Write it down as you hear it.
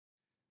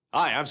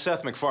Hi, I'm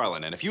Seth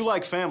MacFarlane, and if you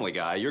like Family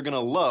Guy, you're gonna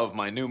love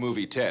my new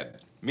movie, Ted.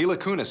 Mila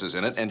Kunis is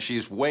in it, and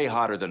she's way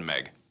hotter than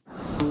Meg.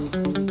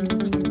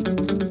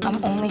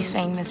 I'm only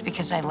saying this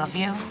because I love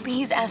you.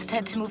 Please ask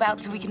Ted to move out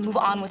so we can move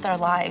on with our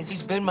lives.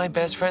 He's been my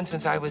best friend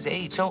since I was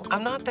 8, so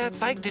I'm not that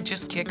psyched to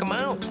just kick him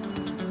out.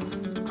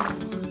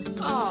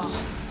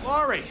 Oh.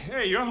 Laurie,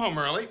 hey, you're home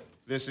early.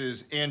 This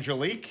is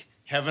Angelique,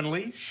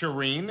 Heavenly,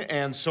 Shireen,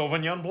 and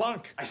Sauvignon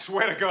Blanc. I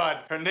swear to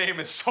God, her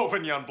name is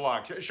Sauvignon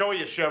Blanc. Show her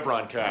your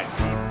Chevron card.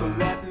 But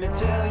let me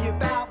tell you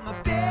about my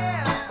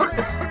best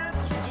friend.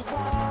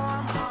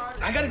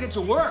 I gotta get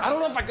to work. I don't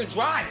know if I can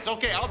drive. It's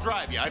okay, I'll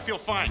drive you. I feel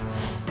fine.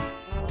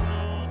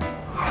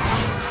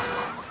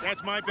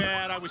 That's my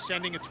bad. I was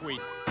sending a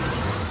tweet.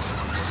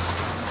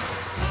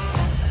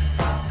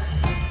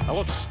 I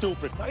look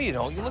stupid. No, you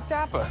don't. You look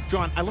dapper.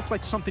 John, I look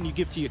like something you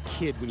give to your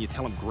kid when you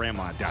tell him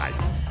Grandma died.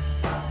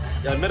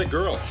 Yeah, I met a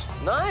girl.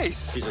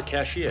 Nice. She's a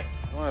cashier.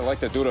 What I like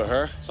to do to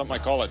her? Something I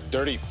call a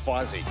dirty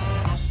fuzzy.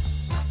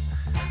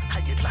 How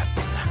you like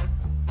me now?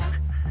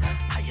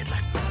 How you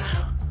like me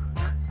now?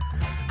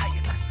 How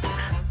you like me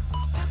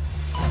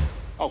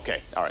now?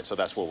 Okay, all right, so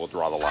that's where we'll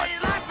draw the line. How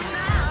you like me now?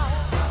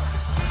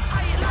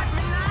 How you like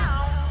me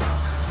now?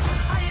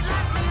 How you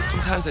like me now?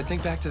 Sometimes I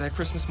think back to that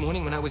Christmas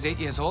morning when I was 8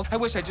 years old. I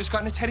wish I'd just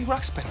gotten a Teddy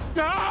Ruxpin.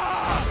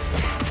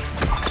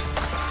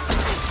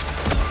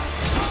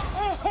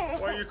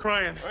 Why are you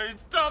crying?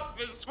 It's tough.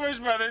 It's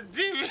squished by the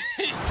TV.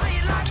 How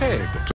you like me? Ted.